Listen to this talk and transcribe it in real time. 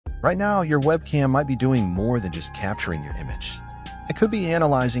Right now, your webcam might be doing more than just capturing your image. It could be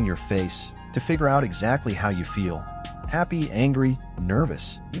analyzing your face to figure out exactly how you feel: happy, angry,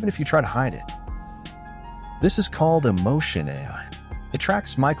 nervous, even if you try to hide it. This is called emotion AI. It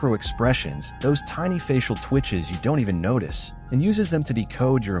tracks micro-expressions, those tiny facial twitches you don't even notice, and uses them to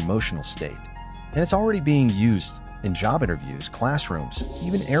decode your emotional state. And it's already being used in job interviews, classrooms,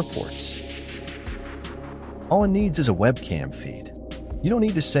 even airports. All it needs is a webcam feed. You don't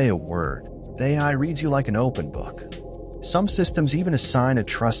need to say a word. The AI reads you like an open book. Some systems even assign a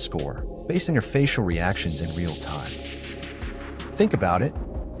trust score based on your facial reactions in real time. Think about it.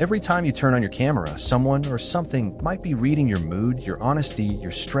 Every time you turn on your camera, someone or something might be reading your mood, your honesty,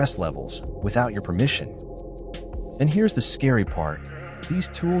 your stress levels without your permission. And here's the scary part. These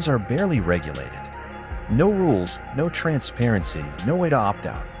tools are barely regulated. No rules, no transparency, no way to opt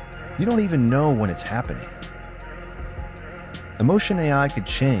out. You don't even know when it's happening. Emotion AI could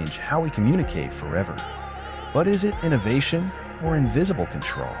change how we communicate forever. But is it innovation or invisible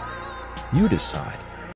control? You decide.